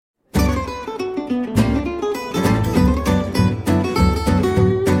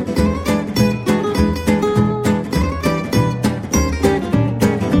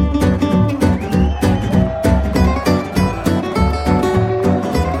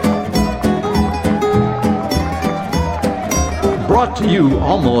brought to you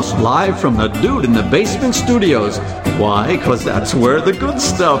almost live from the Dude in the Basement studios. Why? Because that's where the good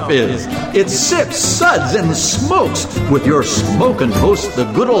stuff is. It's Sips, Suds, and Smokes with your smoking host, the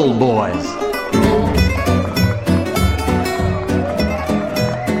good old boys.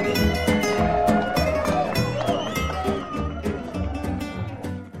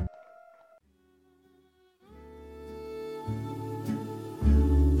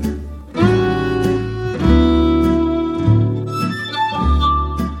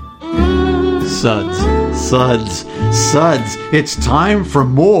 Suds, Suds, Suds. It's time for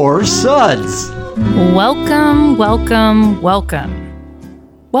more Suds. Welcome, welcome,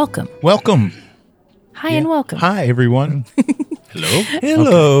 welcome. Welcome. Welcome. Hi and welcome. Hi, everyone. Hello?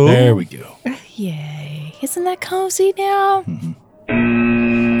 Hello. Okay, there we go. Yay. Isn't that cozy now?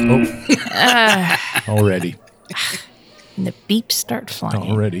 Already. And the beeps start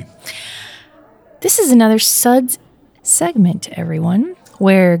flying. Already. This is another Suds segment, everyone,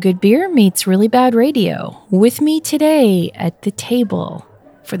 where good beer meets really bad radio. With me today at the table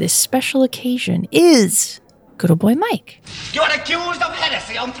for this special occasion is good old boy Mike. You are accused of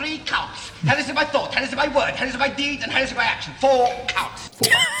heresy on 3 counts. Heresy by thought, heresy by word, heresy by deed, and heresy by action. 4 counts. 4.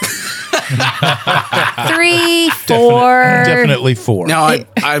 3, 4. Definitely 4. Now,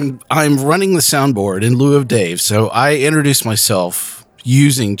 I'm running the soundboard in lieu of Dave, so I introduced myself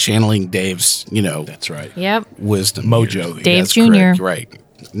channeling Dave's, That's right. Yep. wisdom. Mojo. Here. Dave That's Jr. correct, right.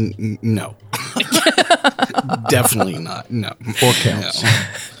 No. Definitely not. No. 4 counts.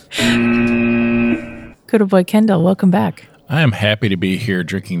 Good old boy Kendall, welcome back. I am happy to be here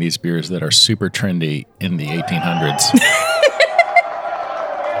drinking these beers that are super trendy in the 1800s.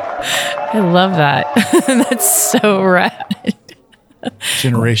 I love that. That's so rad.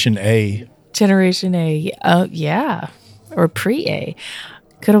 Generation A. Generation A. Yeah. Or pre-A.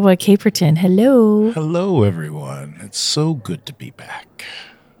 Good old boy Caperton. Hello. Hello, everyone. It's so good to be back.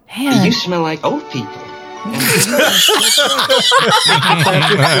 Man. You smell like old people.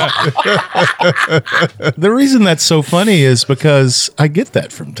 The reason that's so funny is because I get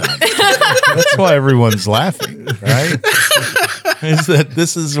that from time to time. That's why everyone's laughing, right? Is that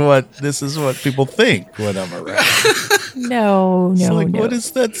this is what people think when I'm around. No. What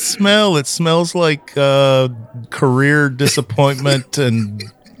is that smell? It smells like career disappointment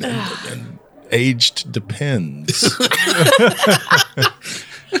and aged depends.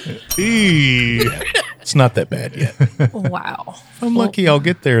 It's not that bad yet. Wow. I'm lucky I'll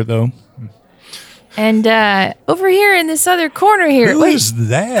get there, though. And over here in this other corner here. Who is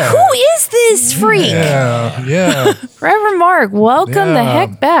that? Who is this freak? Yeah. Reverend Mark, welcome the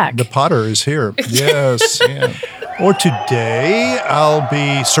heck back. The Potter is here. Yes. Or today, I'll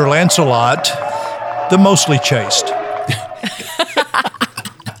be Sir Lancelot, the mostly chaste.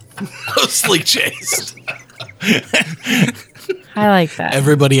 Mostly chased. I like that.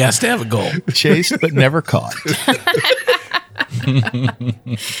 Everybody has to have a goal. Chased but never caught.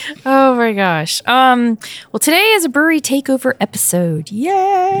 Oh my gosh. Well, today is a brewery takeover episode.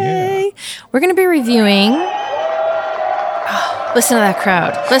 Yay! Yeah. We're going to be reviewing. Oh, listen to that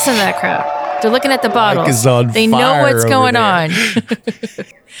crowd. Listen to that crowd. They're looking at the bottles. They know what's going on.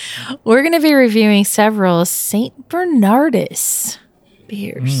 We're going to be reviewing several St. Bernardus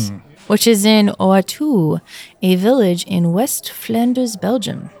beers, which is in Oatu, a village in West Flanders,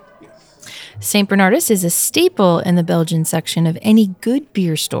 Belgium. St. Bernardus is a staple in the Belgian section of any good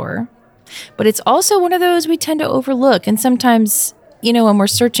beer store, but it's also one of those we tend to overlook. And sometimes, when we're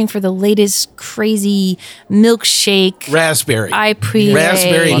searching for the latest crazy milkshake, Raspberry. IPA.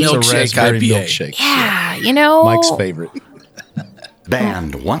 Raspberry Lots of milkshake raspberry IPA. milkshake. Yeah, Mike's favorite.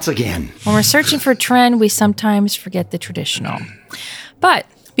 Banned once again. When we're searching for trend, we sometimes forget the traditional. But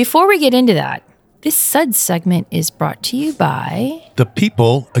before we get into that, this Suds segment is brought to you by The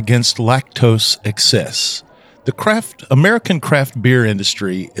People Against Lactose Excess. The American craft beer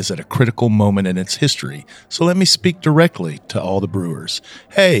industry is at a critical moment in its history, so let me speak directly to all the brewers.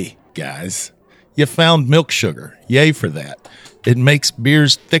 Hey, guys, you found milk sugar. Yay for that. It makes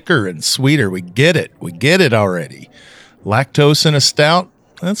beers thicker and sweeter. We get it. We get it already. Lactose in a stout?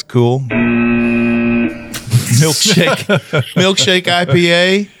 That's cool. Milkshake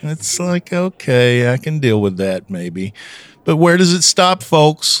IPA? It's like, okay, I can deal with that maybe. But where does it stop,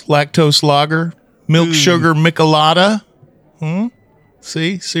 folks? Lactose lager? Milk sugar Michelada?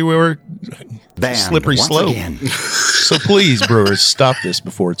 See where we're Banned slippery once slope. again. So please, brewers, stop this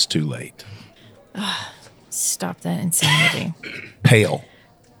before it's too late. Stop that insanity. Pale.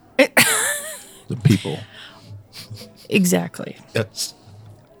 The people. Exactly. That's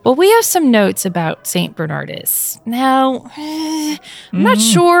Well, we have some notes about St. Bernardus. Now, I'm not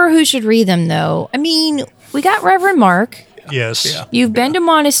sure who should read them, though. I mean, we got Reverend Mark. Yes. Yeah. You've been to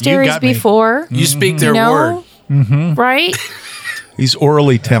monasteries got me. before, You speak their you know, word. right? He's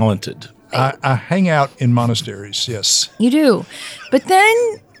orally talented. I hang out in monasteries. Yes. You do. But then,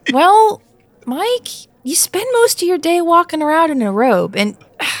 well, Mike, you spend most of your day walking around in a robe. And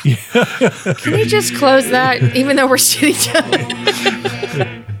can we just close that, even though we're sitting down?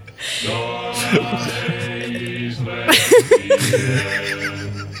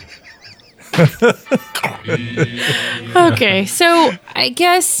 Okay, so I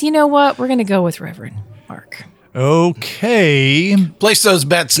guess, you know what? We're going to go with Reverend Mark. Okay. Place those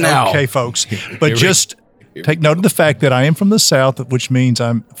bets now. Okay, folks. But just take note of the fact that I am from the South, which means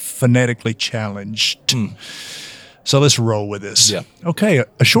I'm phonetically challenged. So let's roll with this. Yeah. Okay,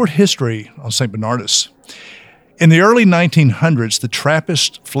 a short history on St. Bernardus. In the early 1900s, the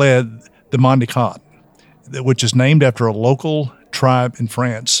Trappists fled the Mondicat, which is named after a local tribe in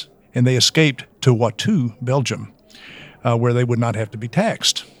France, and they escaped to Poitou, Belgium, where they would not have to be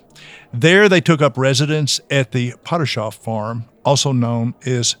taxed. There, they took up residence at the Pottershoff farm, also known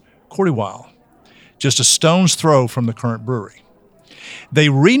as Cordiwall, just a stone's throw from the current brewery. They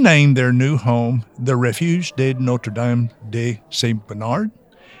renamed their new home the Refuge de Notre Dame de Saint Bernard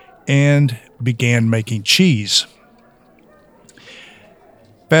and began making cheese.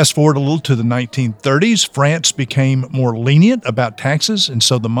 Fast forward a little to the 1930s, France became more lenient about taxes, and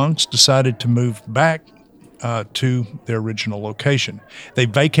so the monks decided to move back to their original location. They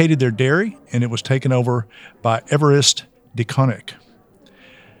vacated their dairy, and it was taken over by Évariste de Connick.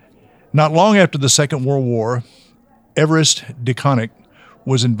 Not long after the Second World War, Évariste de Connick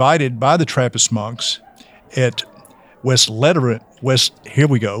was invited by the Trappist monks at West Letteren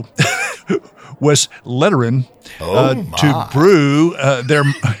to brew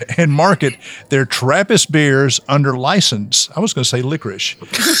and market their Trappist beers under license. I was going to say licorice.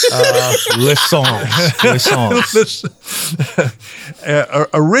 Licence.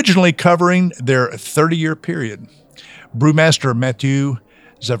 Originally covering their 30-year period. Brewmaster Mathieu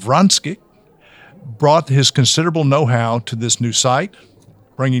Zavransky brought his considerable know-how to this new site,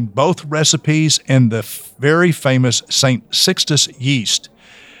 bringing both recipes and the very famous St. Sixtus yeast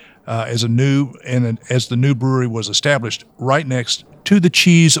as the new brewery was established right next to the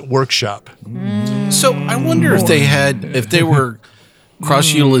cheese workshop. So I wonder if they were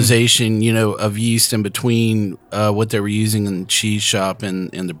cross utilization, of yeast in between what they were using in the cheese shop and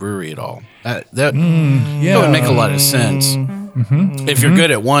the brewery at all. That would make a lot of sense. If you're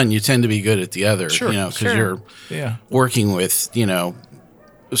good at one, you tend to be good at the other. Because you're working with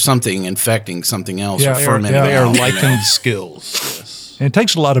something infecting something else or fermenting. They are likened skills. Yes. And it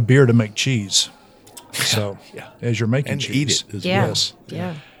takes a lot of beer to make cheese. So, as you're making And cheese. eat it as Yeah. well. Yes.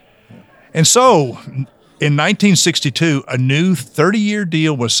 Yeah. And so, in 1962, a new 30-year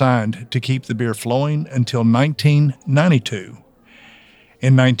deal was signed to keep the beer flowing until 1992.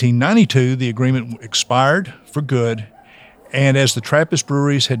 In 1992, the agreement expired for good, and as the Trappist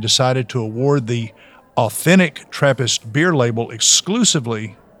breweries had decided to award the authentic Trappist beer label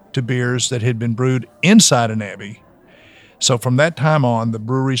exclusively to beers that had been brewed inside an abbey. So from that time on, the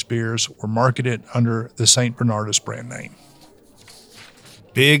brewery's beers were marketed under the St. Bernardus brand name.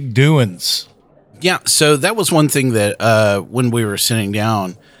 Big doings. Yeah, so that was one thing that when we were sitting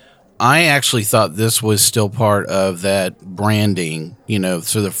down, I actually thought this was still part of that branding,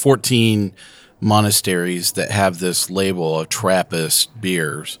 so the 14 monasteries that have this label of Trappist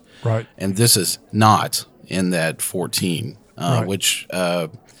beers. Right. And this is not in that 14, Right. which I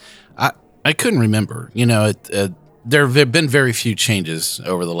couldn't remember. There have been very few changes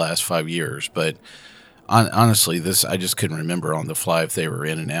over the last 5 years, but honestly, this I just couldn't remember on the fly if they were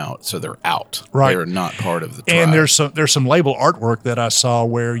in and out. So they're out. Right. They're not part of the tribe. And there's some label artwork that I saw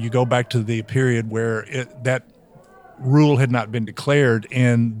where you go back to the period where that rule had not been declared,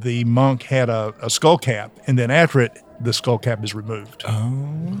 and the monk had a skull cap, and then after it, the skull cap is removed. I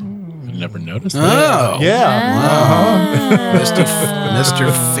never noticed that. Oh, Yeah.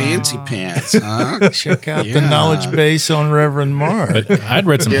 Mr. Fancy Pants, huh? Check out the knowledge base on Reverend Mark. But I'd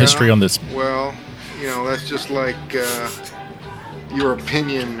read some history on this. Well, that's just like your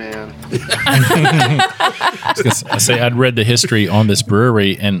opinion, man. I'd read the history on this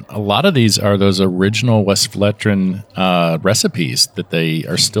brewery, and a lot of these are those original West Fletren recipes that they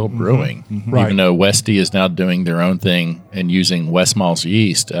are still brewing. Right. Even though Westy is now doing their own thing and using Westmahl's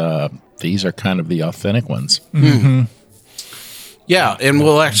yeast, these are kind of the authentic ones. Yeah, and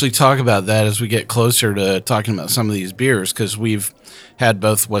we'll actually talk about that as we get closer to talking about some of these beers, because we've had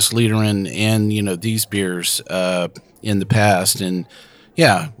both West Leaderin and these beers in the past, and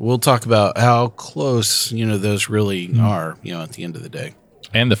we'll talk about how close those really are at the end of the day.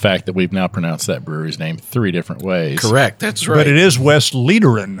 And the fact that we've now pronounced that brewery's name 3 different ways. Correct. That's right. But it is West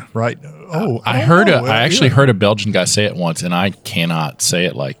Liederen, right? Oh, I actually heard a Belgian guy say it once, and I cannot say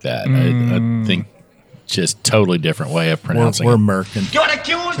it like that. I think just totally different way of pronouncing We're it. American. You're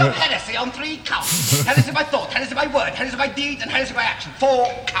accused of heresy on 3 counts. Heresy by thought, heresy by word, heresy by deed, and heresy by action. 4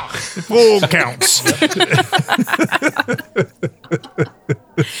 counts. 4 counts.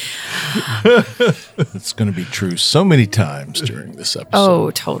 It's going to be true so many times during this episode. Oh,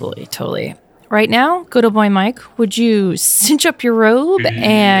 totally. Right now, good old boy Mike, would you cinch up your robe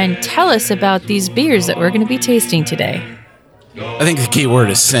and tell us about these beers that we're going to be tasting today? I think the key word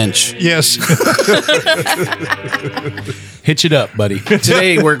is cinch. Yes. Hitch it up, buddy.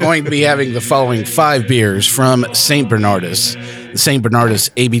 Today, we're going to be having the following 5 beers from St. Bernardus. The St.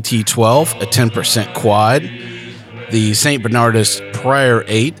 Bernardus ABT 12, a 10% quad. The St. Bernardus Prior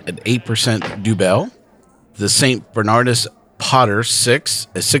 8, an 8% Dubel. The St. Bernardus Potter 6,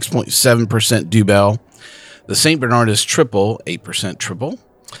 a 6.7% Dubel. The St. Bernardus Triple, 8% Triple.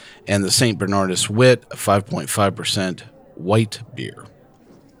 And the St. Bernardus Wit, a 5.5% white beer.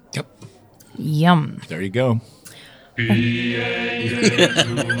 Yep. Yum. There you go. You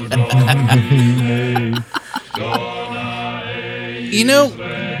know,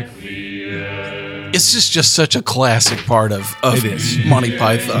 it's just such a classic part of It is. Monty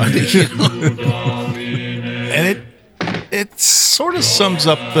Python. And it sort of sums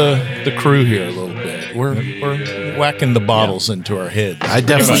up the crew here a little bit. We're whacking the bottles into our heads. I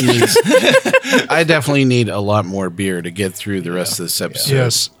definitely need a lot more beer to get through the rest of this episode.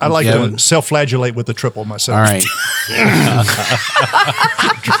 Yes. I like to self-flagellate with the triple myself. All right.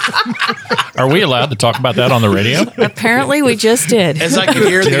 Are we allowed to talk about that on the radio? Apparently, we just did. As I could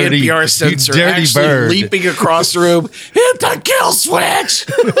hear the Dirty- NPR you censor dirty actually bird. leaping across the room, hit the kill switch.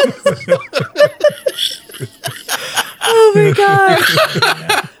 Oh my god!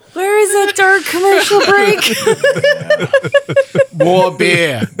 Where is that dark commercial break? More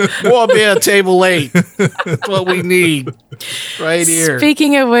beer, table 8. That's what we need right here.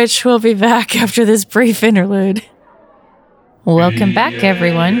 Speaking of which, we'll be back after this brief interlude. Welcome back,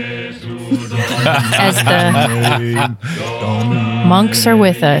 everyone. As the monks are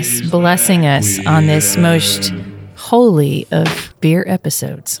with us, blessing us on this most holy of beer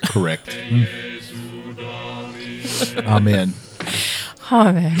episodes. Correct. Amen.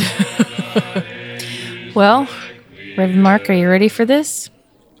 Oh, man. Well, Reverend Mark, are you ready for this?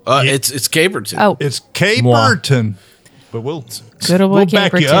 It's Caperton. Oh, It's Caperton. But we'll good old boy we'll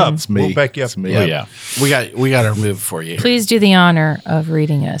back you up. Caperton. It's me. We'll back you up. It's me. Oh, yeah. We got our move for you. Please do the honor of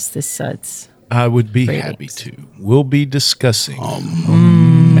reading us this suds. I would be Ratings. happy to. We'll be discussing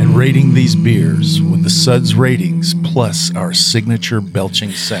and rating these beers with the Suds ratings plus our signature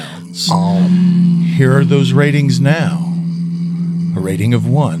belching sounds. Here are those ratings now. A rating of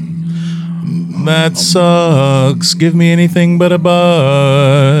 1. That sucks. Give me anything but a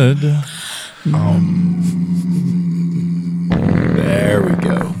bud. There we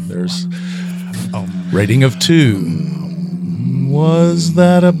go. There's rating of 2. Was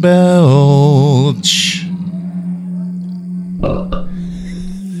that a belch?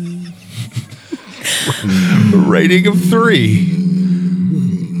 Rating of 3.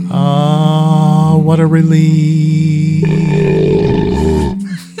 Ah, what a relief.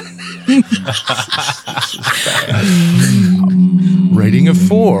 Rating of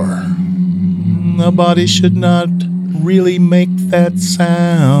 4. A body should not really make that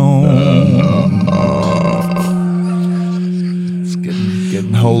sound. It's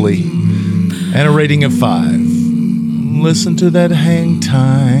getting holy. And a rating of 5. Listen to that hang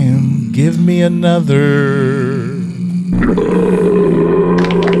time. Give me another.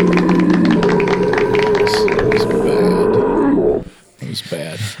 That was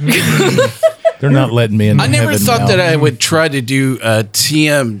bad. They're not letting me in. I never heaven thought now. that I would try to do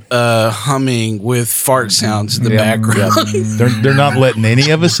TM humming with fart sounds in the background. They're not letting any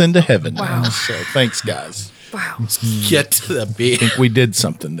of us into heaven now. So thanks, guys. Wow. Get to the beer. I think we did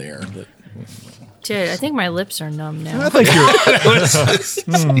something there. Dude, I think my lips are numb now. I think you're.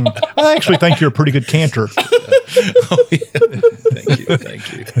 I actually think you're a pretty good cantor.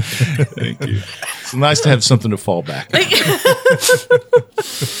 Thank you. It's nice to have something to fall back on.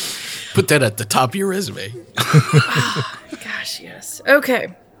 Put that at the top of your resume. Gosh, yes.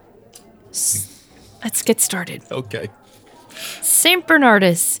 Okay. Let's get started. Okay. St.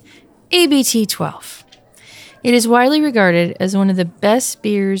 Bernardus, ABT 12. It is widely regarded as one of the best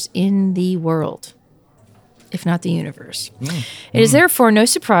beers in the world, if not the universe. It is therefore no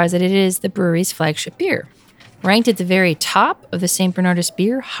surprise that it is the brewery's flagship beer, ranked at the very top of the St. Bernardus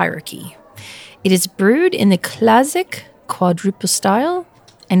beer hierarchy. It is brewed in the classic quadruple style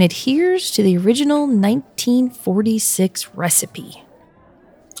and adheres to the original 1946 recipe.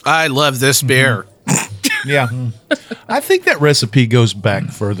 I love this beer. Yeah. I think that recipe goes back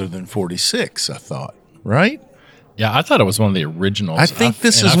further than 46, I thought, right? Yeah, I thought it was one of the originals. I think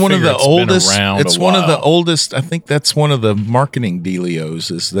this is one of the oldest. It's one of the while. oldest. I think that's one of the marketing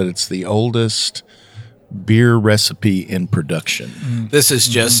dealios is that it's the oldest beer recipe in production. This is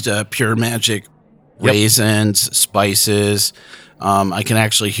just pure magic. Raisins, spices. I can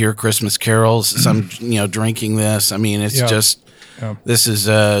actually hear Christmas carols as I'm, drinking this. I mean, it's just. This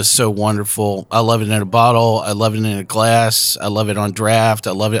is so wonderful. I love it in a bottle. I love it in a glass. I love it on draft.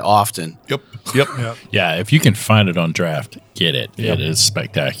 I love it often. Yep. Yeah, if you can find it on draft, get it. It is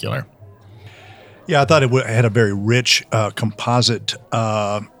spectacular. Yeah, I thought it had a very rich composite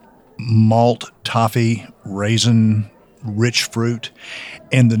malt, toffee, raisin, rich fruit.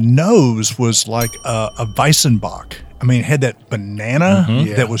 And the nose was like a Weissenbach. I mean, it had that banana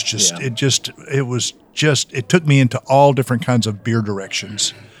that was just, it took me into all different kinds of beer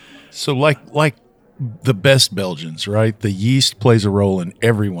directions. So like the best Belgians, right? The yeast plays a role in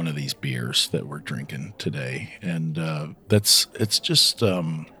every one of these beers that we're drinking today. And it's just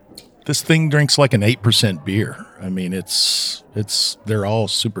this thing drinks like an 8% beer. I mean, they're all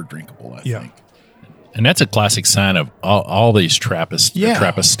super drinkable, I think. And that's a classic sign of all these Trappist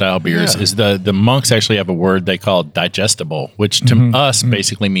style beers is the monks actually have a word they call digestible, which to us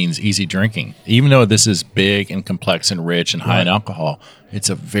basically means easy drinking. Even though this is big and complex and rich and high in alcohol, it's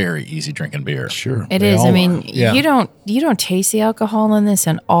a very easy drinking beer. Sure. It is. I mean, you don't taste the alcohol in this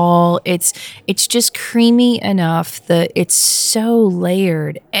at all. It's just creamy enough that it's so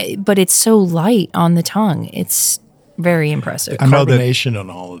layered, but it's so light on the tongue. It's very impressive. The carbonation on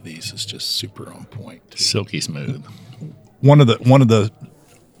all of these is just super on point. Silky smooth. One of the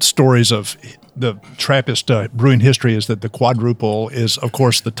stories of the Trappist brewing history is that the quadruple is, of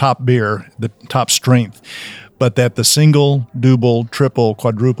course, the top beer, the top strength, but that the single, double, triple,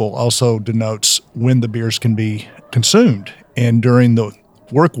 quadruple also denotes when the beers can be consumed. And during the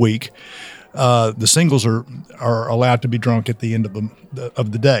work week, the singles are allowed to be drunk at the end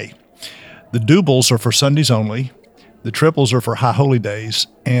of the day. The doubles are for Sundays only. The triples are for high holy days,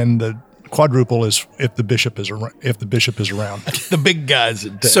 and the quadruple is if the bishop is around. The big guys.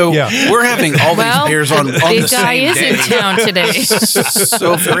 So we're having all these beers on the big guy same is day. in town today.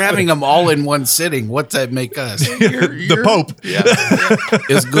 So if we're having them all in one sitting, what's that make us? The Pope. Yeah.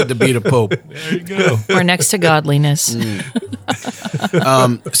 It's good to be the Pope. There you go. We're next to godliness.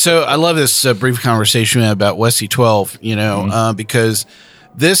 So I love this brief conversation about Westy 12, because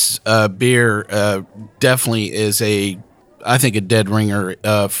this beer definitely is I think a dead ringer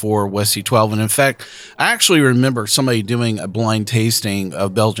for Westy 12. And in fact, I actually remember somebody doing a blind tasting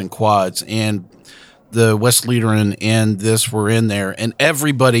of Belgian quads, and the West Leaderin and this were in there, and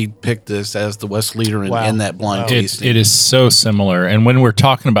everybody picked this as the West Leaderin in that blind tasting. It is so similar. And when we're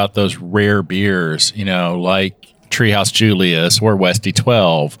talking about those rare beers, like Treehouse Julius or Westy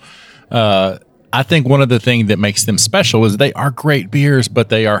 12, I think one of the things that makes them special is they are great beers, but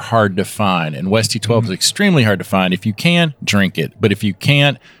they are hard to find. And Westy 12 is extremely hard to find. If you can, drink it. But if you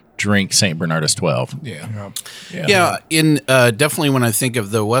can't, drink St. Bernardus 12. Yeah. Definitely when I think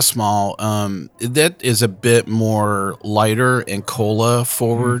of the Westmalle, that is a bit more lighter and cola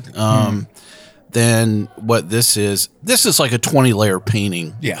forward than what this is. This is like a 20-layer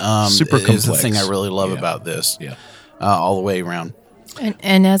painting. Super complex. Is the thing I really love about this. All the way around.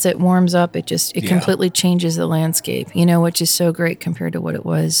 And as it warms up, it completely changes the landscape, which is so great compared to what it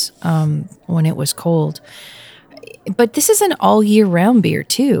was when it was cold. But this is an all year round beer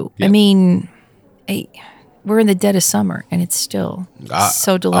too. Yep. I mean, we're in the dead of summer and it's still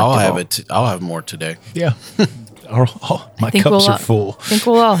so delectable. I'll have more today. Yeah. My cups are full. I think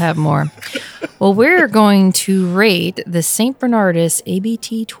we'll all have more. Well, we're going to rate the St. Bernardus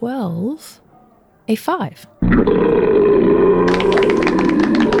ABT 12 a 5.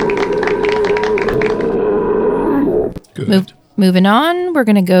 Good. Moving on, we're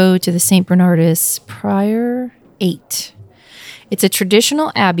going to go to the St. Bernardus Prior 8. It's a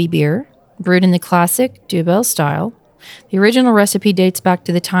traditional abbey beer brewed in the classic Dubel style. The original recipe dates back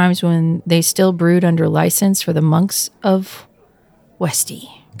to the times when they still brewed under license for the monks of Westy,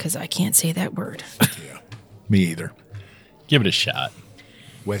 because I can't say that word. Me either. Give it a shot.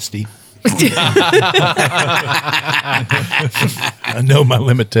 Westy. I know my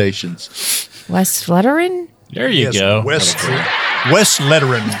limitations. West Letteren? There you go. West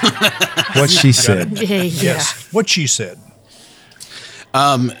Letteren. What she said. Yes. What she said.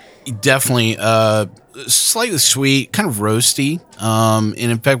 Definitely slightly sweet, kind of roasty. And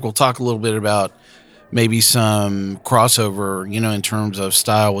in fact, we'll talk a little bit about maybe some crossover, in terms of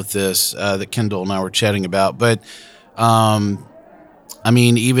style with this that Kendall and I were chatting about. But, even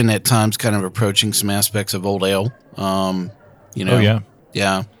at times kind of approaching some aspects of Old Ale. Oh, yeah.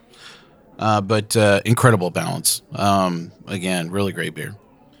 Yeah. But incredible balance. Again, really great beer.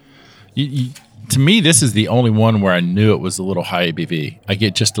 To me, this is the only one where I knew it was a little high ABV. I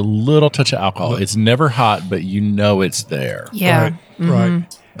get just a little touch of alcohol. It's never hot, but it's there. Yeah. Right.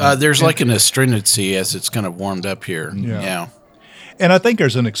 There's like an astringency as it's kind of warmed up here. Yeah. And I think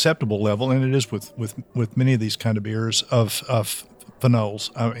there's an acceptable level, and it is with many of these kind of beers of phenols.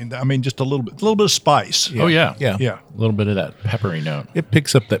 I mean, just a little bit of spice. Oh yeah. Yeah. A little bit of that peppery note. It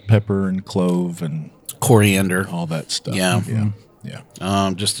picks up that pepper and clove and Coriander. all that stuff. Yeah.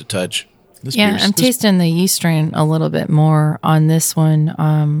 Just a touch. I'm tasting the yeast strain a little bit more on this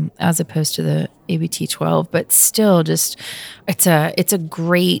one as opposed to the ABT 12, but still just it's a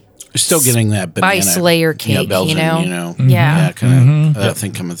great You're still getting that banana spice layer cake, Belgian, Yeah. kind of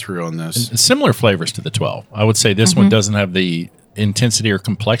thing coming through on this. Similar flavors to the 12. I would say this one doesn't have the intensity or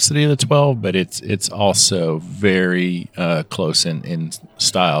complexity of the 12, but it's also very close in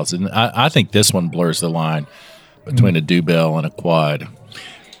styles. And I think this one blurs the line between a Dubel and a Quad.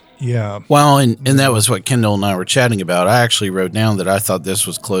 Yeah. Well, and that was what Kendall and I were chatting about. I actually wrote down that I thought this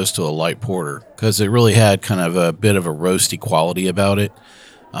was close to a light porter because it really had kind of a bit of a roasty quality about it.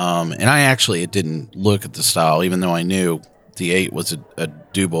 And it didn't look at the style, even though I knew the 8 was a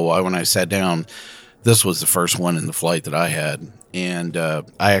Dubel. When I sat down, this was the first one in the flight that I had. And I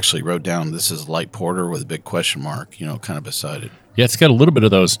actually wrote down this is light porter with a big question mark, kind of beside it. Yeah, it's got a little bit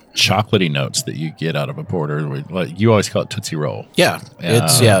of those chocolatey notes that you get out of a porter. Like you always call it Tootsie Roll. Yeah,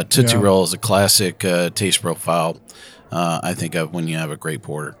 Tootsie Roll is a classic taste profile. I think of when you have a great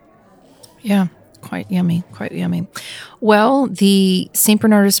porter. Yeah, quite yummy. Well, the St.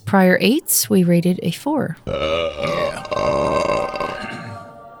 Bernardus Prior 8s, we rated a 4.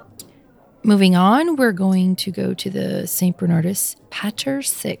 Moving on, we're going to go to the St. Bernardus Pater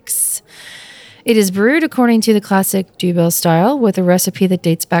 6. It is brewed according to the classic Dubel style with a recipe that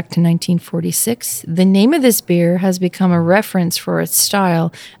dates back to 1946. The name of this beer has become a reference for its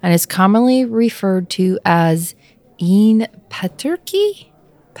style and is commonly referred to as Een Paterki?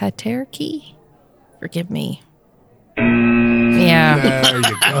 Paterki? Forgive me. Yeah. There you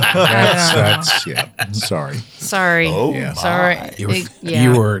go. That's Sorry. Sorry. Oh, yeah. Sorry.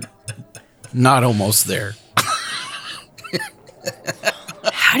 You were not almost there.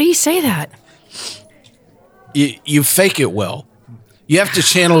 How do you say that? You fake it well. You have to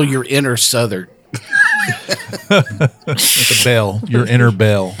channel your inner Southern. The bell, your inner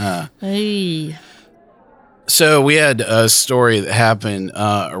bell. Hey. So we had a story that happened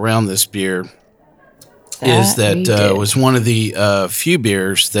around this beer. It was one of the few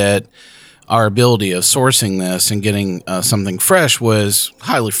beers that our ability of sourcing this and getting something fresh was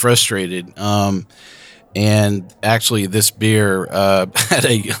highly frustrated. And actually, this beer had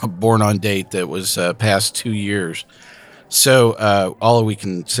a born-on date that was past 2 years. So all we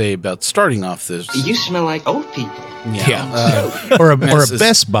can say about starting off this, You smell like old people. Or a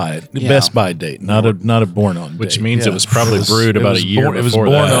Best Buy date, not a born on, Which date. means it was probably brewed about a year It was before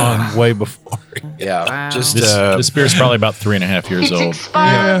born that. on way before. Wow. just This beer is probably about 3.5 years old.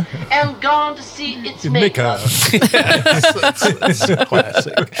 expired and gone to see its maker. That's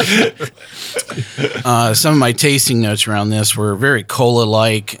classic. some of my tasting notes around this were very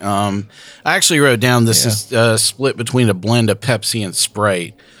cola-like. I actually wrote down this is split between a blend of Pepsi and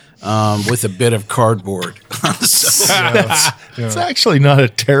Sprite. With a bit of cardboard. It's actually not a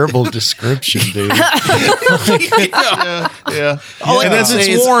terrible description, dude. All I can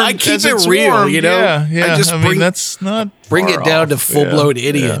say is I keep it real, warm. I just that's not bring far it down off. to full-blown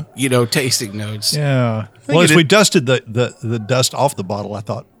idiot, tasting notes. Yeah. Well, as we dusted the dust off the bottle, I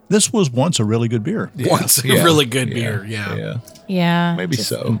thought, this was once a really good beer. Once a really good beer, Yeah. Maybe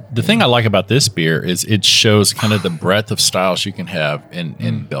so. The thing I like about this beer is it shows kind of the breadth of styles you can have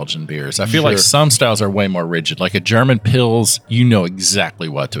in Belgian beers. I feel like some styles are way more rigid. Like a German Pils, you know exactly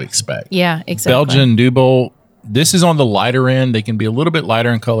what to expect. Yeah, exactly. Belgian Dubel, this is on the lighter end. They can be a little bit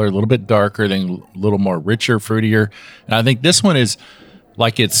lighter in color, a little bit darker, then a little more richer, fruitier. And I think this one is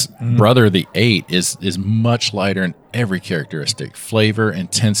like its brother, the 8, is much lighter in every characteristic, flavor,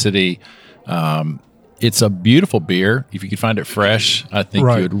 intensity. It's a beautiful beer. If you could find it fresh, I think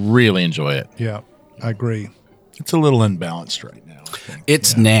you would really enjoy it. Yeah, I agree. It's a little unbalanced right now. I think.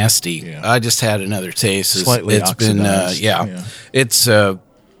 It's nasty. Yeah. I just had another taste. Slightly it's been oxidized. It's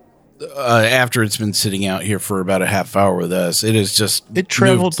after it's been sitting out here for about a half hour with us, it is just It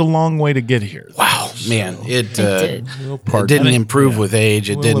traveled a long way to get here. Wow, man! It did. didn't improve with age.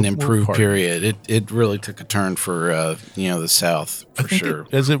 It didn't We'll improve. pardon. Period. It really took a turn for the South for sure.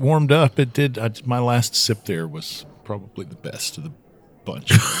 As it warmed up, it did. My last sip there was probably the best of the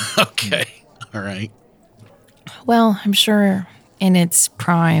bunch. Okay, all right. Well, I'm sure in its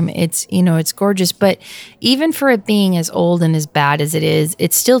prime, it's gorgeous, but even for it being as old and as bad as it is,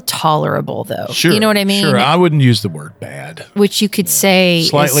 it's still tolerable though. Sure, You know what I mean? Sure, I wouldn't use the word bad. Which you could say is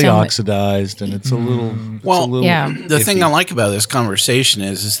Slightly somewhat- oxidized, and it's a little. Well, yeah. The thing I like about this conversation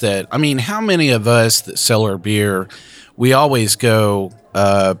is that I mean, how many of us that sell our beer, we always go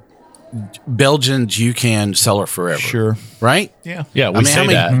Belgians, you can sell her forever. Sure. Right? Yeah. Yeah, we I mean, say how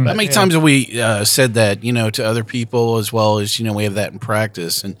many, that. How many times have we said that, to other people as well as, we have that in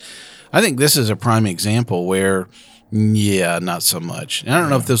practice. And I think this is a prime example where, not so much. And I don't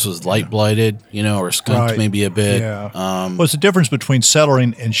know if this was light blighted, or skunked Right. maybe a bit. Yeah. Well, it's the difference between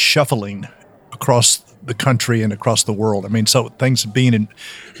cellaring and shuffling across the country and across the world. I mean, so things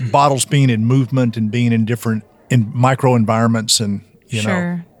bottles being in movement and being in micro environments and,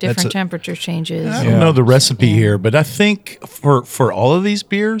 Sure. Different temperature changes. I don't know the recipe here, but I think for all of these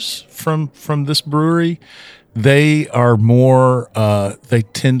beers from this brewery, they are more. They've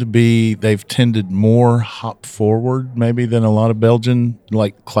tended more hop forward maybe than a lot of Belgian,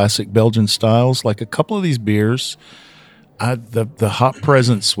 like classic Belgian styles. Like a couple of these beers, the hop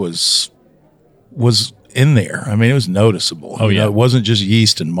presence was in there. I mean, it was noticeable. Oh, yeah. It wasn't just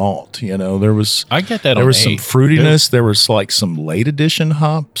yeast and malt. There was. I get that There on was some eight. fruitiness. There was like some late edition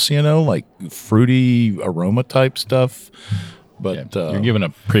hops. Like fruity aroma type stuff. But You're giving a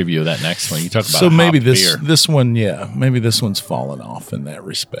preview of that next one. You talk about so a maybe hop this beer. this one, maybe this one's fallen off in that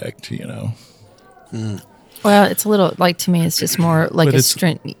respect. Well, it's a little like to me. It's just more like But a it's-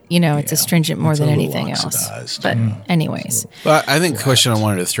 stringent. It's astringent more it's a than little anything else. oxidized. But anyways, But I think the question I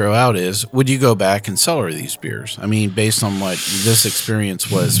wanted to throw out is, would you go back and cellar these beers? I mean, based on what this experience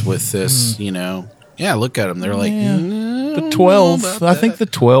was with this, look at them. They're like, The 12, I think the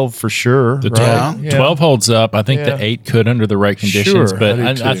 12 for sure. The right? 12, 12 holds up. I think Yeah. the 8 could under the right conditions. Sure, but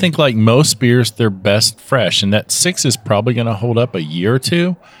I do I too. think like most beers, they're best fresh. And that 6 is probably going to hold up a year or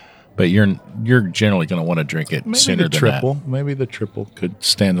two. But you're generally going to want to drink it Maybe sooner the than triple. Maybe the triple could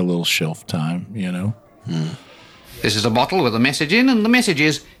stand a little shelf time. This is a bottle with a message in, and the message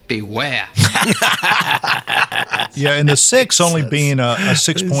is beware. Yeah, and the 6 only being a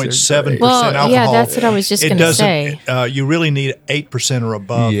 6.7% well, alcohol. yeah, that's what I was just It going to doesn't. say. You really need 8% or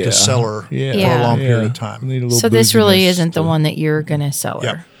above Yeah. to cellar Yeah. for a Yeah. long period Yeah. of time. Need a little So this really booziness isn't the to- one that you're going to cellar.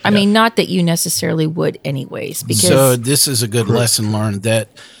 Yeah. I mean, not that you necessarily would, anyways, because so this is a good lesson learned that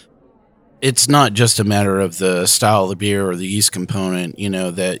it's not just a matter of the style of the beer or the yeast component,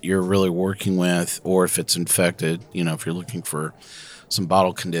 that you're really working with, or if it's infected, if you're looking for some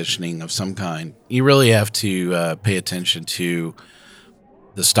bottle conditioning of some kind. You really have to pay attention to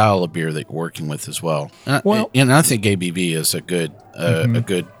the style of beer that you're working with as well. And I think ABV is a good,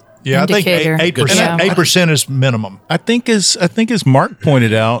 Yeah, I think Indicator. 8%. Yeah. 8% is minimum. I think as Mark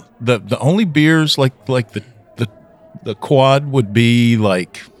pointed out, the only beers like the quad would be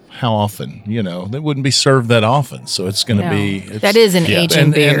like how often? They wouldn't be served that often, so it's going to No. be That is an aging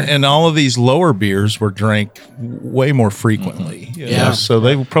and, beer. and all of these lower beers were drank way more frequently. Yeah. So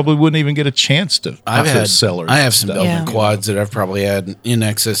they probably wouldn't even get a chance to I have some stuff. Belgian Yeah. quads that I've probably had in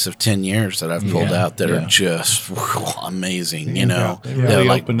excess of 10 years that I've pulled Yeah, out that yeah. are just amazing, They They're really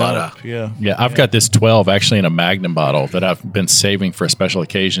like open butter. up. Yeah. Yeah, I've got this 12 actually in a Magnum bottle that I've been saving for a special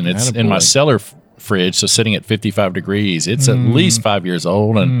occasion. It's in my Attaboy. cellar fridge, so sitting at 55 degrees. It's at least 5 years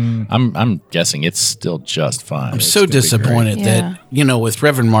old, and I'm guessing it's still just fine. I'm so disappointed Yeah. that, with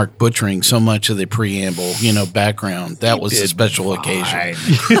Reverend Mark butchering so much of the preamble, background, that was a special occasion.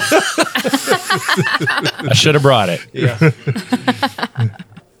 I should have brought it.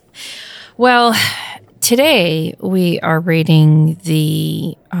 Well, today we are rating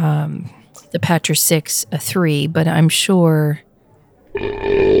the Patra 6 a 3, but I'm sure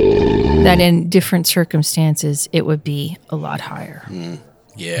that in different circumstances it would be a lot higher.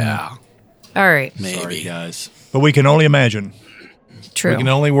 Yeah, All right, maybe. Sorry, guys. But we can only imagine. true. We can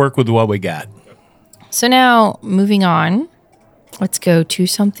only work with what we got. So now, moving on, let's go to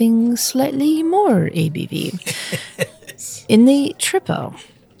something slightly more ABV. In the triple.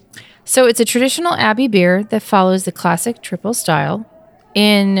 So it's a traditional Abbey beer that follows the classic triple style.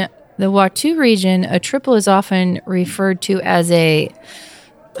 In the Poitou region, a triple is often referred to as a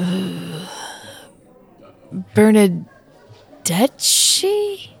Bernadette.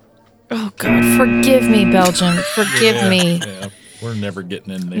 Oh God, forgive me, Belgium. Forgive me. We're never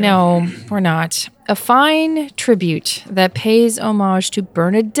getting in there. No, we're not. A fine tribute that pays homage to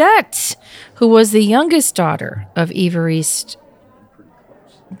Bernadette, who was the youngest daughter of Évariste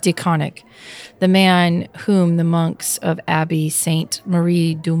de Conic, the man whom the monks of Abbey Saint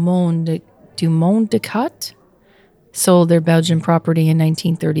Marie du Mont-de-Cat sold their Belgian property in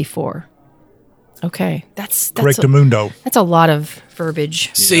 1934. Okay, that's Correctamundo. That's a lot of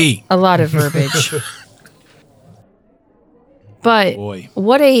verbiage. See, a lot of verbiage. But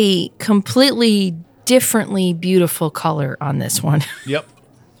what a completely differently beautiful color on this one. Yep.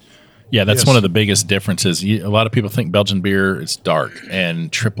 Yeah, that's one of the biggest differences. A lot of people think Belgian beer is dark, and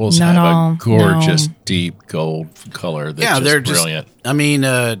triples have a gorgeous, deep gold color that's they're brilliant. I mean,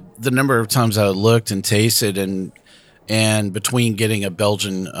 the number of times I looked and tasted, and between getting a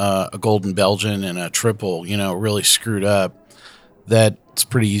golden Belgian and a triple, really screwed up, that's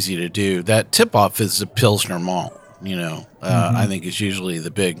pretty easy to do. That tip-off is a Pilsner malt, I think is usually the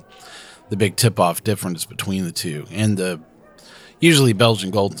big tip-off difference between the two. And usually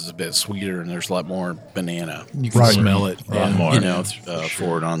Belgian Golden is a bit sweeter, and there's a lot more banana. You can smell it a lot more.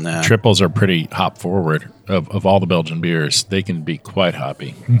 Forward on that. Triples are pretty hop forward of all the Belgian beers. They can be quite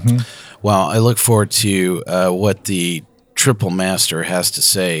hoppy. Well, I look forward to what the Triple Master has to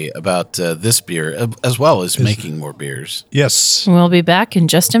say about this beer, as well as making more beers. Yes. We'll be back in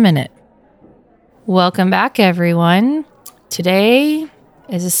just a minute. Welcome back, everyone. Today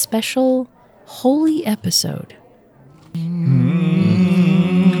is a special holy episode.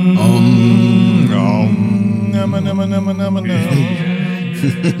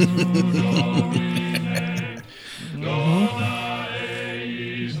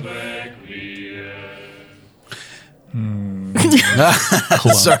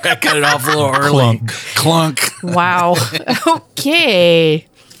 Sorry, I cut it off a little early. Clunk. Wow. Okay.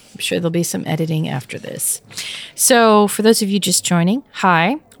 I'm sure there'll be some editing after this. So, for those of you just joining,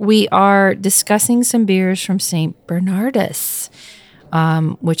 hi. We are discussing some beers from St. Bernardus,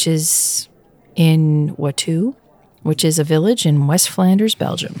 which is in Watou, which is a village in West Flanders,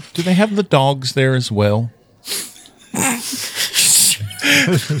 Belgium. Do they have the dogs there as well?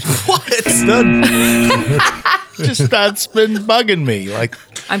 What? Just that's been bugging me. Like,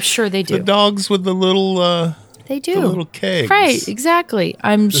 I'm sure they do. The dogs with the little they do. the little kegs. Right, exactly.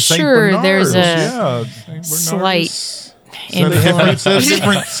 I'm sure there's a slight influence.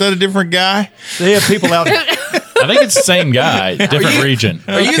 Is that a different guy? They have people out. I think it's the same guy, different region.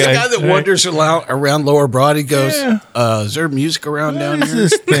 Are you the guy that wanders around Lower Broad? He goes, is there music around down here? What's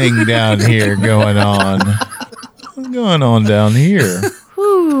this thing down here going on? What's going on down here?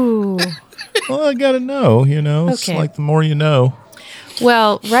 Ooh. Well, I got to know, It's like the more you know.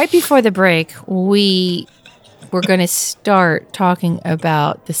 Well, right before the break, we're going to start talking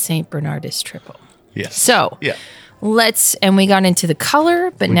about the St. Bernardus triple. Yes. So, and we got into the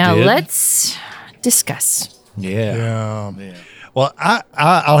color, but now let's discuss. Yeah. Well,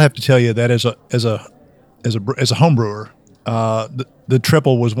 I'll have to tell you that as a home brewer, the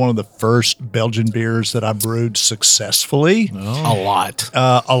triple was one of the first Belgian beers that I brewed successfully. A lot.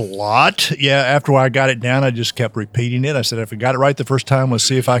 Yeah. After I got it down, I just kept repeating it. I said, if I got it right the first time, let's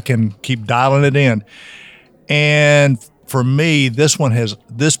see if I can keep dialing it in. And for me, this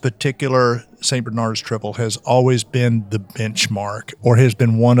particular St. Bernardus triple has always been the benchmark, or has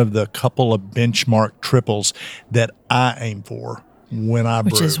been one of the couple of benchmark triples that I aim for when I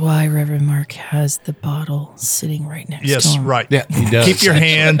brew. Which is why Reverend Mark has the bottle sitting right next to him. Yes, right. Yeah, he does. Keep your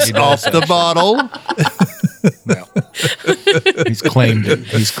hands off the bottle. He's claimed it.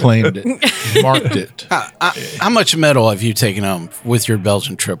 He's marked it. How much metal have you taken home with your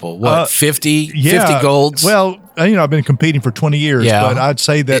Belgian triple? What, 50? 50 golds? Well, I've been competing for 20 years, but I'd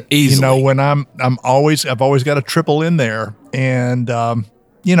say that, when I've always got a triple in there, and, there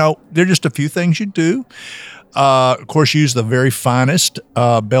are just a few things you do. Of course, use the very finest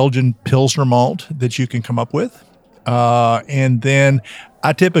Belgian Pilsner malt that you can come up with. And then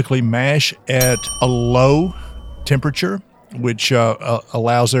I typically mash at a low temperature, which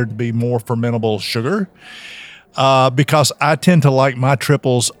allows there to be more fermentable sugar. Because I tend to like my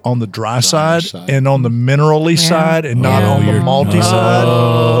triples on the dry side and on the mineral-y side, and not on the malty side.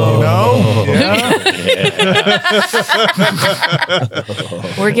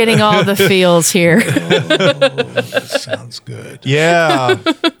 We're getting all the feels here. That sounds good. Yeah.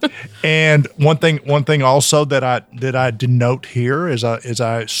 And one thing also that I denote here as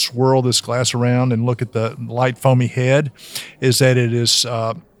I swirl this glass around and look at the light foamy head is that it is.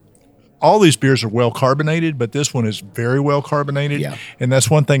 All these beers are well carbonated, but this one is very well carbonated. Yeah. And that's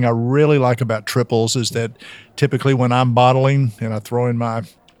one thing I really like about triples is that typically when I'm bottling and I throw in my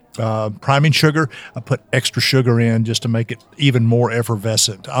priming sugar. I put extra sugar in just to make it even more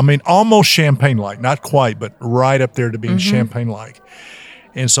effervescent. I mean, almost champagne-like, not quite, but right up there to being champagne-like.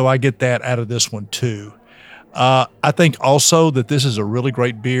 And so I get that out of this one too. I think also that this is a really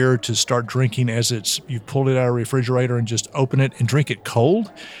great beer to start drinking as you've pulled it out of the refrigerator and just open it and drink it cold,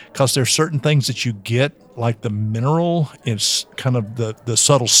 because there's certain things that you get, like the mineral, it's kind of the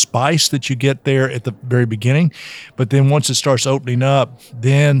subtle spice that you get there at the very beginning. But then once it starts opening up,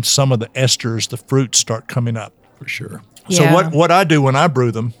 then some of the esters, the fruits start coming up. For sure. So Yeah. what I do when I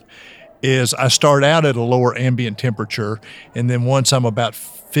brew them is I start out at a lower ambient temperature, and then once I'm about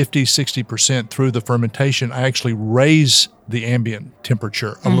 50-60% through the fermentation, I actually raise the ambient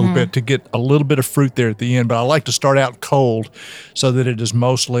temperature a little bit to get a little bit of fruit there at the end. But I like to start out cold so that it is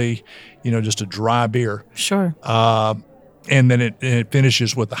mostly, just a dry beer. Sure. And then it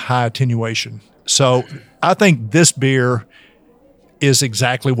finishes with a high attenuation. So I think this beer is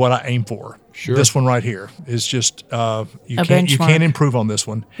exactly what I aim for. Sure. This one right here is just you benchmark. can't improve on this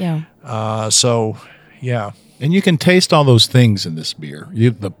one. Yeah. So yeah. And you can taste all those things in this beer.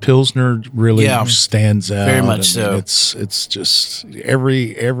 The Pilsner really stands out. Very much so. It's just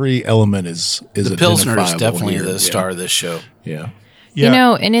every element is The Pilsner is identifiable definitely here. the star of this show. Yeah.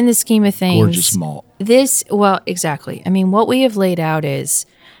 Yeah. And in the scheme of things, Gorgeous malt. Exactly. I mean, what we have laid out is,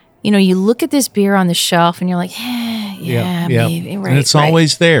 you look at this beer on the shelf and you're like, yeah, maybe, right. And it's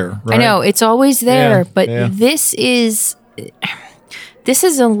always there, right? I know, it's always there, Yeah, but yeah. this is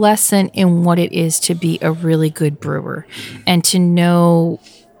a lesson in what it is to be a really good brewer and to know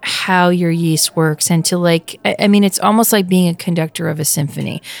how your yeast works and to it's almost like being a conductor of a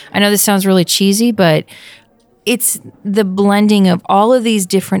symphony. I know this sounds really cheesy, but it's the blending of all of these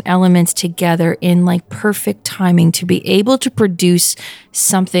different elements together in perfect timing to be able to produce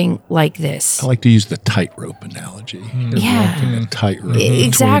something like this. I like to use the tightrope analogy. Yeah. Walking a tightrope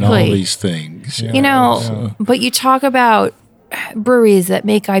Exactly. between all these things. But you talk about breweries that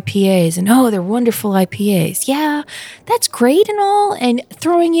make IPAs and they're wonderful IPAs. Yeah, that's great and all, and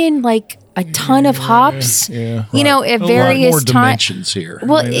throwing in a ton of hops, at a lot more various times. dimensions here.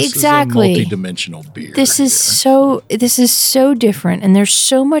 Well, exactly. This is a multi-dimensional beer. This is so different, and there's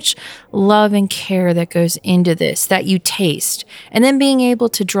so much love and care that goes into this that you taste, and then being able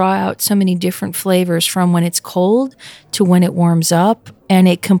to draw out so many different flavors from when it's cold to when it warms up, and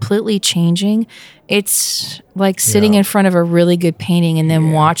it completely changing. It's like sitting in front of a really good painting and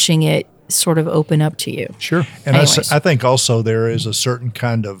then watching it sort of open up to you. Sure. And Anyways. I think also there is a certain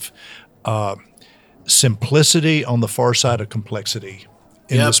kind of simplicity on the far side of complexity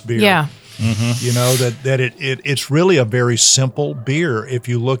in this beer. Yeah. It's really a very simple beer. If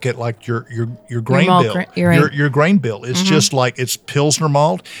you look at your grain malt bill, you're right. your grain bill, it's just like it's Pilsner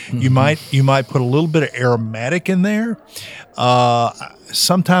malt. You might put a little bit of aromatic in there.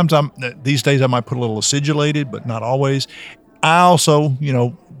 Sometimes these days I might put a little acidulated, but not always. I also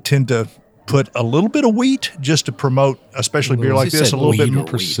tend to put a little bit of wheat just to promote, especially beer like this, a little bit more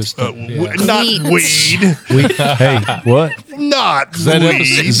persistent. Not Wheat. weed. Hey, what? Not Is that weed.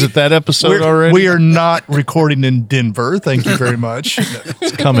 is it that episode already? We are not recording in Denver. Thank you very much.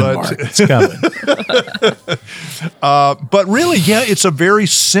 It's coming, Mark. It's coming. But really, it's a very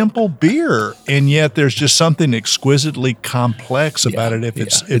simple beer, and yet there's just something exquisitely complex about it. If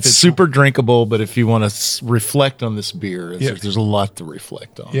it's super drinkable, but if you want to reflect on this beer, there's a lot to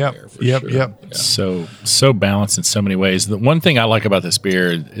reflect on. There for sure. Yep. So balanced in so many ways. The one thing I like about this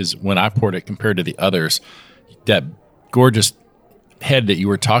beer is when I poured it compared to the others, that gorgeous head that you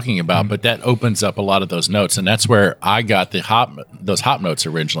were talking about, but that opens up a lot of those notes, and that's where I got those hop notes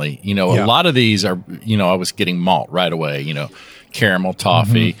originally. A lot of these are, I was getting malt right away. Caramel,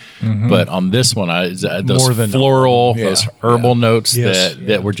 toffee, but on this one, those More than floral, normal. those herbal notes Yes.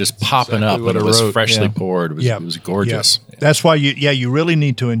 that were just popping Exactly up what when it I was wrote. freshly Yeah. poured. It was gorgeous. Yep. That's why you really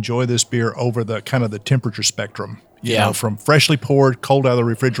need to enjoy this beer over the kind of the temperature spectrum. You know, from freshly poured, cold out of the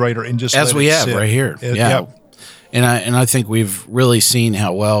refrigerator, and just As let we it have sit. right here. Yep. And I think we've really seen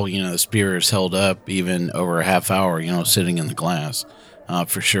how well, this beer is held up even over a half hour, sitting in the glass,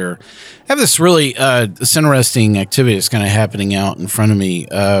 for sure. I have this really, this interesting activity that's kind of happening out in front of me,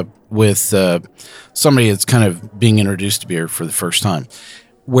 with, somebody that's kind of being introduced to beer for the first time,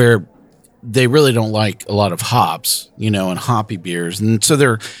 where they really don't like a lot of hops, and hoppy beers. And so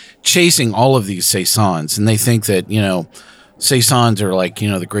they're chasing all of these saisons, and they think that, saisons are like,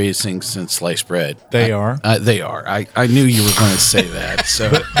 the greatest thing since sliced bread. They are. They are. I knew you were going to say that.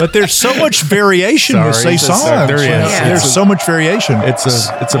 So, But there's so much variation with Sorry. saisons. There is. Yeah. There's so much variation. It's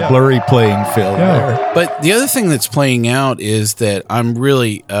a blurry playing field there. but the other thing that's playing out is that I'm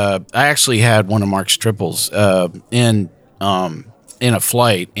really. I actually had one of Mark's triples, and in a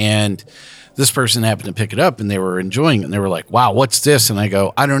flight, and this person happened to pick it up, and they were enjoying it, and they were like, wow, what's this? And I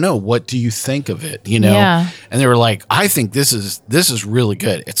go, I don't know. What do you think of it? You know? Yeah. And they were like, I think this is really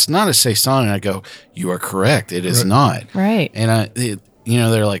good. It's not a Saison. And I go, you are correct. It is not. Right. And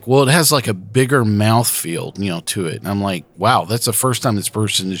they're like, well, it has like a bigger mouthfeel, to it. And I'm like, wow, that's the first time this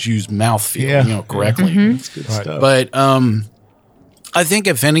person has used mouthfeel, correctly. That's good stuff. But I think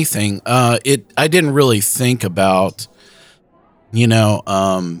if anything, I didn't really think about,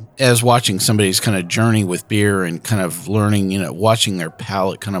 as watching somebody's kind of journey with beer and kind of learning, watching their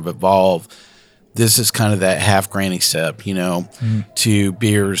palate kind of evolve. This is kind of that half granny step, to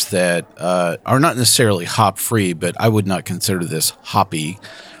beers that are not necessarily hop free, but I would not consider this hoppy.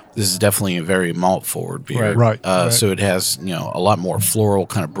 This is definitely a very malt forward beer. Right. So it has, a lot more floral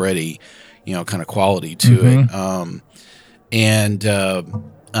kind of bready, kind of quality to it. And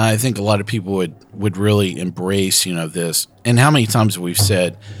I think a lot of people would really embrace, this. And how many times we've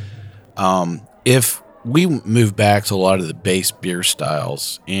said, if we move back to a lot of the base beer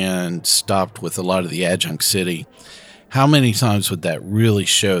styles and stopped with a lot of the adjunct city, how many times would that really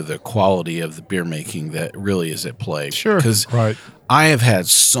show the quality of the beer making that really is at play? Sure. Because I have had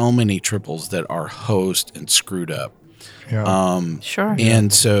so many triples that are hosed and screwed up. Yeah. Sure.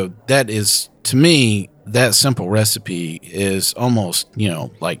 And so that is, to me, that simple recipe is almost,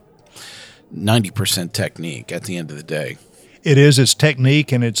 like 90% technique at the end of the day. It is. It's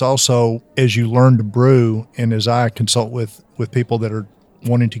technique, and it's also as you learn to brew, and as I consult with people that are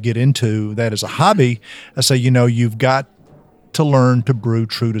wanting to get into that as a hobby, I say, you've got to learn to brew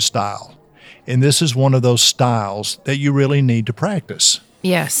true to style. And this is one of those styles that you really need to practice.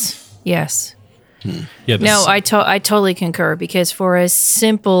 Yes. Yeah, No, I totally concur, because for as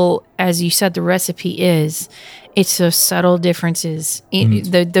simple as you said the recipe is, it's those subtle differences,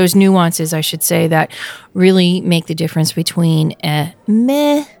 those nuances, I should say, that really make the difference between a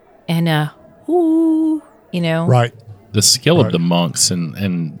meh and a ooh, Right. the skill of the monks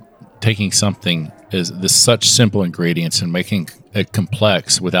and taking something is this such simple ingredients and making it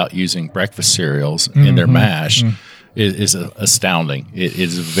complex without using breakfast cereals in their mash is astounding. It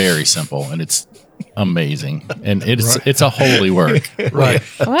is very simple, and it's amazing, and it's a holy work. Right.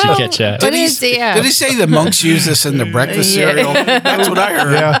 Well, Did you catch that? Did he say the monks use this in the breakfast cereal? That's what I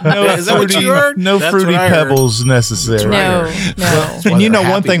heard. Yeah. Is that what you heard? No That's fruity what I heard. pebbles necessary. No. And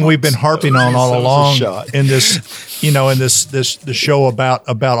one thing we've been harping on all along shot. in this, the show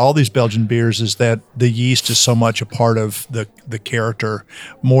about all these Belgian beers is that the yeast is so much a part of the character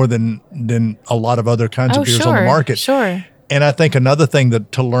more than a lot of other kinds of beers on the market. Sure. And I think another thing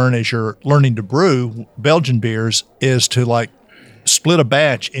that to learn as you're learning to brew Belgian beers is to split a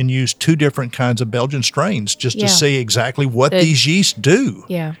batch and use two different kinds of Belgian strains just to see exactly what these yeasts do.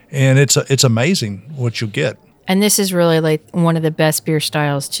 Yeah. And it's amazing what you get. And this is really like one of the best beer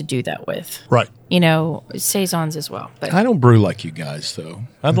styles to do that with. Right. Saisons as well. But I don't brew like you guys, though.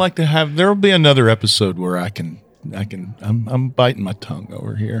 I'd like to have. There'll be another episode where I'm biting my tongue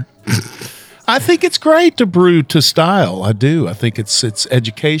over here. I think it's great to brew to style. I do. I think it's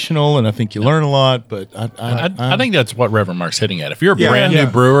educational, and I think you learn a lot. But I think that's what Reverend Mark's hitting at. If you're a brand new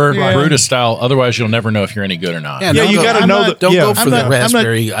brewer, brew to style. Otherwise, you'll never know if you're any good or not. Yeah, you got to know that. Don't go for the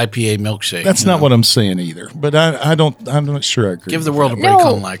raspberry IPA milkshake. That's not what I'm saying either. But I'm not sure I agree. Give the world a break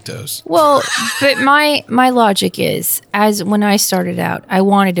on lactose. Well, but my logic is, as when I started out, I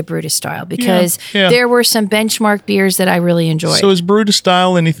wanted to brew to style because there were some benchmark beers that I really enjoyed. So is brew to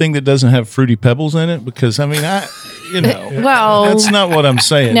style anything that doesn't have fruity pebbles in it? Because well, that's not what I'm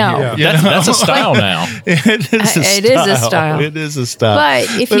saying. No, that's a style now. It is a style. It is a style.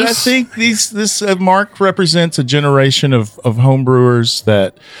 But I think this Mark represents a generation of homebrewers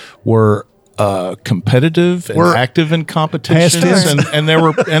that were competitive and active in competitions, and there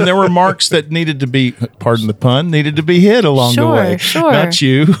were marks that needed to be, pardon the pun, needed to be hit along the way. Sure. Not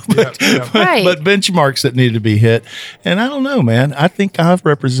you, but benchmarks that needed to be hit. And I don't know, man. I think I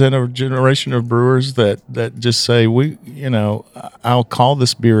represent a generation of brewers that just say I'll call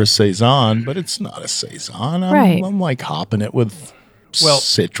this beer a saison, but it's not a saison. I'm like hopping it with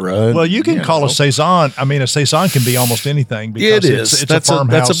Citra. Well, you can call a saison. I mean, a saison can be almost anything. Because it is. It's a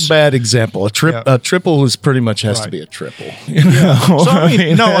farmhouse. That's a bad example. A triple is pretty much has to be a triple. So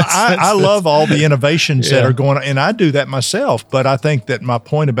I love all the innovations that are going on, and I do that myself. But I think that my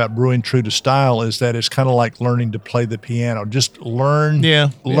point about brewing true to style is that it's kind of like learning to play the piano. Just learn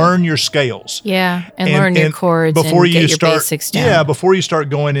your scales. Yeah, and learn your chords before and you get your basics down. Yeah, before you start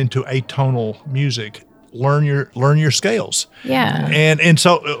going into atonal music. Learn your scales. Yeah. And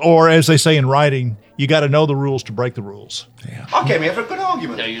so, or as they say in writing, you got to know the rules to break the rules. I came here for a good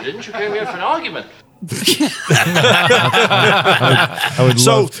argument. No, you didn't. You came here for an argument. I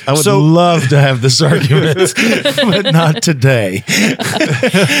would love to have this argument, but not today.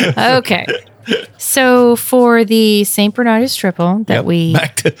 Okay. So for the St. Bernardus triple that we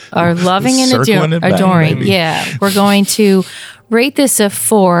are loving and adoring, we're going to rate this a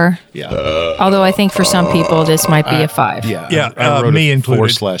 4. Yeah. Although I think for some people this might be a 5. I wrote me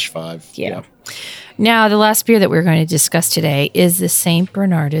included. 4/5. Yeah. Now, the last beer that we're going to discuss today is the St.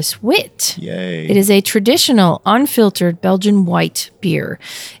 Bernardus Wit. Yay. It is a traditional, unfiltered Belgian white beer.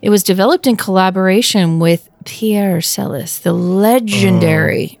 It was developed in collaboration with Pierre Celis, the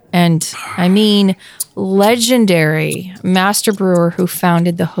legendary, and I mean legendary, master brewer who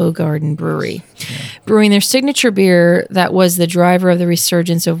founded the Hoegaarden Brewery, brewing their signature beer that was the driver of the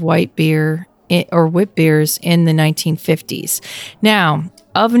resurgence of white beer or wit beers in the 1950s. Now,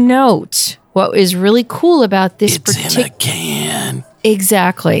 of note, what is really cool about this It's in a can.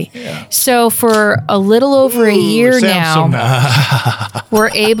 Exactly. Yeah. So for a little over a year now, we're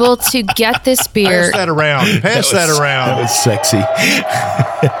able to get this beer. Pass that around. That was sexy.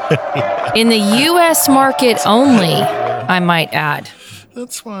 In the U.S. market only, I might add.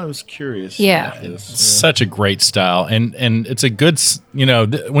 That's why I was curious. Yeah. Such a great style. And it's a good,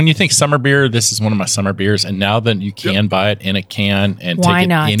 when you think summer beer, this is one of my summer beers. And now that you can buy it in a can and Why take it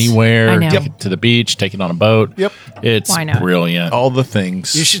not? anywhere, I know. take it to the beach, take it on a boat. Yep. It's Why not? brilliant. All the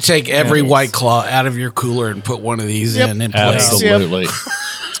things. You should take every White Claw out of your cooler and put one of these in place. Absolutely.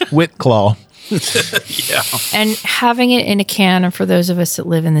 Wit Claw. And having it in a can, and for those of us that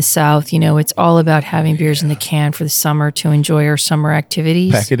live in the South, it's all about having beers in the can for the summer to enjoy our summer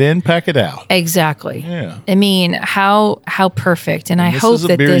activities. Pack it in, pack it out. Exactly. Yeah. I mean, how perfect. And I hope this is a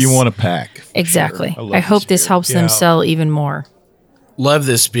that beer this you want to pack. Exactly. Sure. I hope this helps them sell even more. Love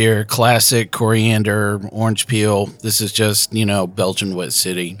this beer. Classic coriander, orange peel. This is just, Belgian Wit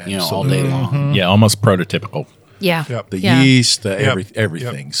City, all day long. Yeah, almost prototypical. Yeah. The yeast,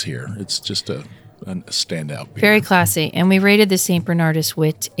 everything's here. It's just a standout beer. Very classy. And we rated the St. Bernardus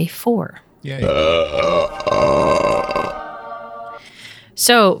Wit a 4.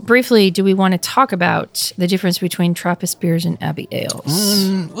 So, briefly, do we want to talk about the difference between Trappist beers and Abbey ales?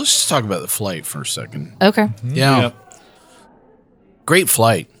 Let's just talk about the flight for a second. Okay. Yeah. Great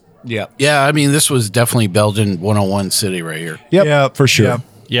flight. Yeah. Yeah, I mean, this was definitely Belgian 101 city right here. Yep. Yeah, For sure. yeah.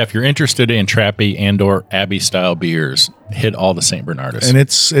 Yeah, if you're interested in Trappy and or Abbey style beers, hit all the St. Bernardus. And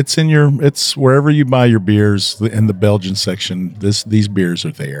it's wherever you buy your beers in the Belgian section, these beers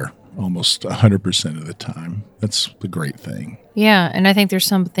are there almost 100% of the time. That's the great thing. Yeah, and I think there's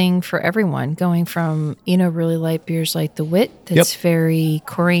something for everyone, going from, really light beers like the Wit that's very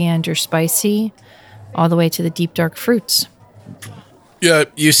coriander spicy, all the way to the deep dark fruits. Yeah,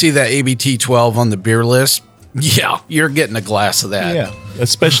 you see that ABT 12 on the beer list? Yeah, you're getting a glass of that. Yeah,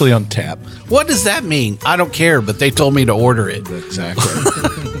 especially on tap. What does that mean? I don't care, but they told me to order it. Exactly.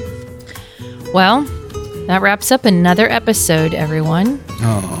 Well, that wraps up another episode, everyone.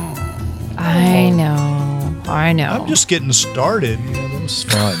 Oh. I know. I'm just getting started. That was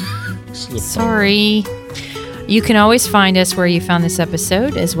fun. Sorry. You can always find us where you found this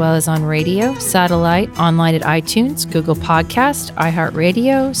episode, as well as on radio, satellite, online at iTunes, Google Podcast,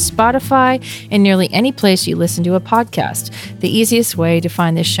 iHeartRadio, Spotify, and nearly any place you listen to a podcast. The easiest way to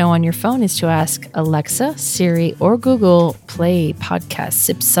find this show on your phone is to ask Alexa, Siri, or Google, play podcast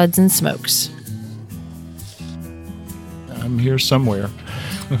Sip Suds and Smokes. I'm here somewhere.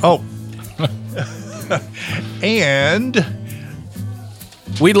 Oh. And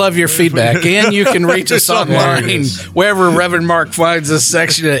We love your feedback, and you can reach us online wherever Reverend Mark finds this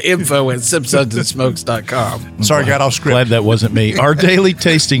section at info@sipsudsandsmokes.com. sorry, got off script. Glad that wasn't me. Our daily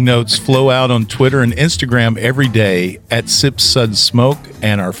tasting notes flow out on Twitter and Instagram every day at Sip Suds Smoke,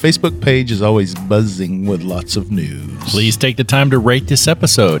 and our Facebook page is always buzzing with lots of news. Please take the time to rate this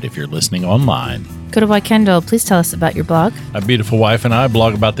episode if you're listening online. Good boy Kendall, please tell us about your blog. My beautiful wife and I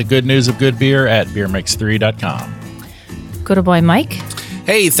blog about the good news of good beer at beermix3.com. Good boy Mike.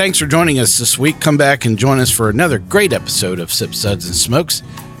 Hey, thanks for joining us this week. Come back and join us for another great episode of Sip Suds and Smokes,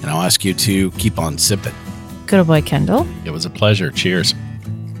 and I'll ask you to keep on sipping. Good boy Kendall. It was a pleasure. Cheers.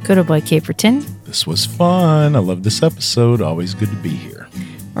 Good boy Caperton. This was fun. I love this episode. Always good to be here.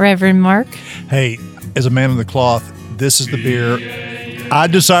 Reverend Mark. Hey, as a man of the cloth, this is the beer I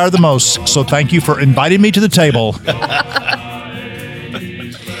desire the most. So thank you for inviting me to the table.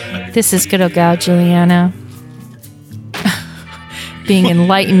 This is good old gal Juliana. Being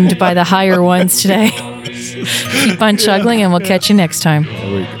enlightened by the higher ones today. Keep on chuggling, and we'll catch you next time.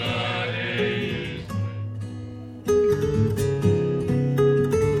 There we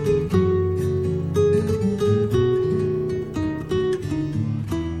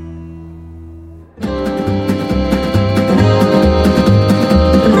go.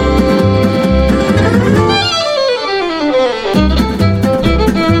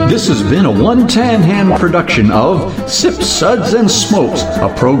 This has been a One Tan Hand production of Sips, Suds, and Smokes, a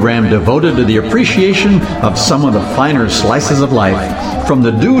program devoted to the appreciation of some of the finer slices of life. From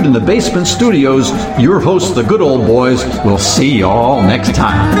the Dude in the Basement Studios, your hosts, the Good Old Boys, will see you all next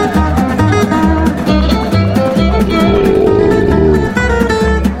time.